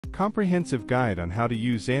comprehensive guide on how to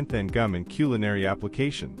use xanthan gum in culinary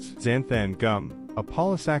applications. Xanthan gum, a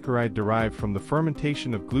polysaccharide derived from the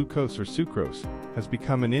fermentation of glucose or sucrose, has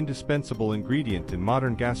become an indispensable ingredient in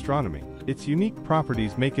modern gastronomy. Its unique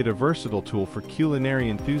properties make it a versatile tool for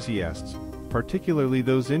culinary enthusiasts, particularly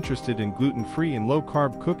those interested in gluten-free and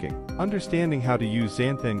low-carb cooking. Understanding how to use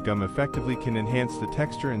xanthan gum effectively can enhance the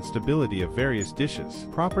texture and stability of various dishes.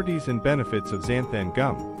 Properties and benefits of xanthan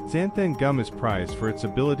gum. Xanthan gum is prized for its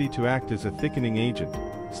ability to act as a thickening agent,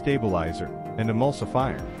 stabilizer, and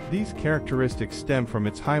emulsifier. These characteristics stem from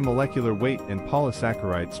its high molecular weight and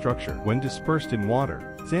polysaccharide structure. When dispersed in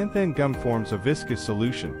water, xanthan gum forms a viscous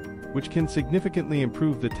solution, which can significantly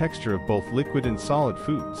improve the texture of both liquid and solid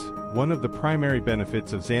foods. One of the primary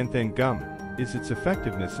benefits of xanthan gum is its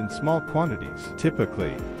effectiveness in small quantities.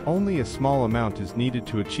 Typically, only a small amount is needed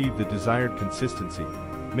to achieve the desired consistency,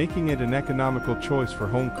 making it an economical choice for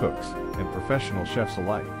home cooks and professional chefs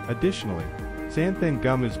alike. Additionally, xanthan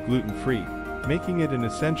gum is gluten-free, making it an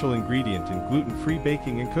essential ingredient in gluten-free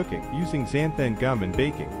baking and cooking. Using xanthan gum in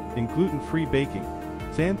baking. In gluten-free baking,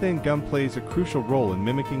 xanthan gum plays a crucial role in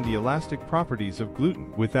mimicking the elastic properties of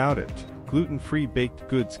gluten. Without it, gluten-free baked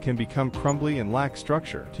goods can become crumbly and lack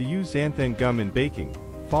structure. To use xanthan gum in baking,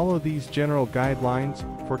 follow these general guidelines.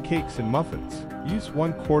 For cakes and muffins, use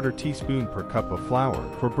 1/4 teaspoon per cup of flour.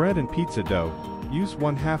 For bread and pizza dough, use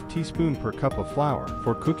 1/2 teaspoon per cup of flour.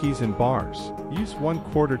 For cookies and bars, use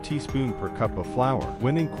 1/4 teaspoon per cup of flour.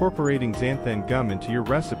 When incorporating xanthan gum into your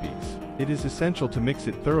recipes, it is essential to mix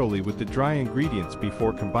it thoroughly with the dry ingredients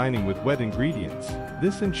before combining with wet ingredients.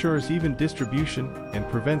 This ensures even distribution and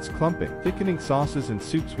prevents clumping. Thickening sauces and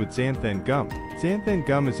soups with xanthan gum. Xanthan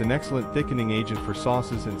gum is an excellent thickening agent for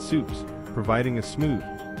sauces and soups, providing a smooth,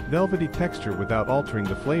 velvety texture without altering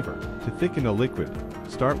the flavor. To thicken a liquid,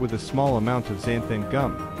 start with a small amount of xanthan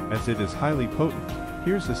gum, as it is highly potent.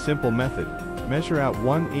 Here's a simple method. Measure out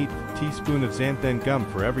 1/8 teaspoon of xanthan gum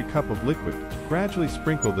for every cup of liquid. Gradually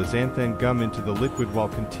sprinkle the xanthan gum into the liquid while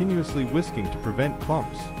continuously whisking to prevent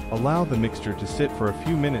clumps. Allow the mixture to sit for a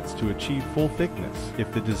few minutes to achieve full thickness.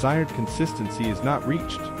 If the desired consistency is not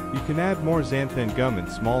reached, you can add more xanthan gum in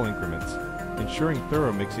small increments, ensuring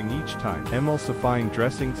thorough mixing each time. Emulsifying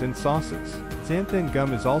dressings and sauces. Xanthan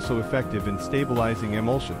gum is also effective in stabilizing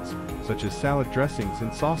emulsions, such as salad dressings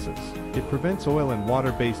and sauces. It prevents oil and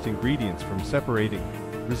water-based ingredients from separating,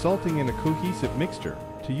 resulting in a cohesive mixture.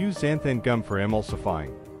 To use xanthan gum for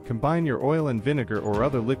emulsifying, combine your oil and vinegar or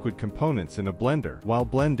other liquid components in a blender. While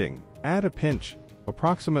blending, add a pinch,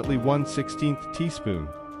 approximately 1/16 teaspoon,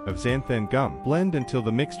 of xanthan gum. Blend until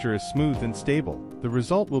the mixture is smooth and stable. The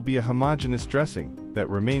result will be a homogeneous dressing that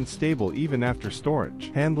remains stable even after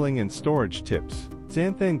storage. Handling and storage tips.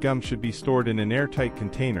 Xanthan gum should be stored in an airtight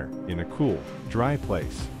container, in a cool, dry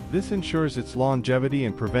place. This ensures its longevity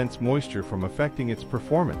and prevents moisture from affecting its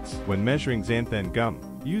performance. When measuring xanthan gum,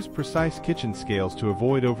 use precise kitchen scales to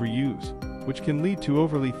avoid overuse, which can lead to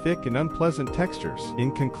overly thick and unpleasant textures.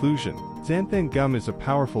 In conclusion, xanthan gum is a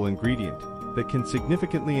powerful ingredient that can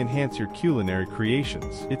significantly enhance your culinary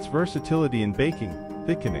creations. Its versatility in baking,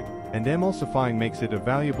 thickening, and emulsifying makes it a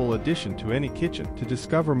valuable addition to any kitchen. To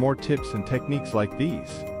discover more tips and techniques like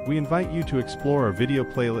these, we invite you to explore our video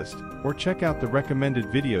playlist or check out the recommended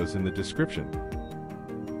videos in the description.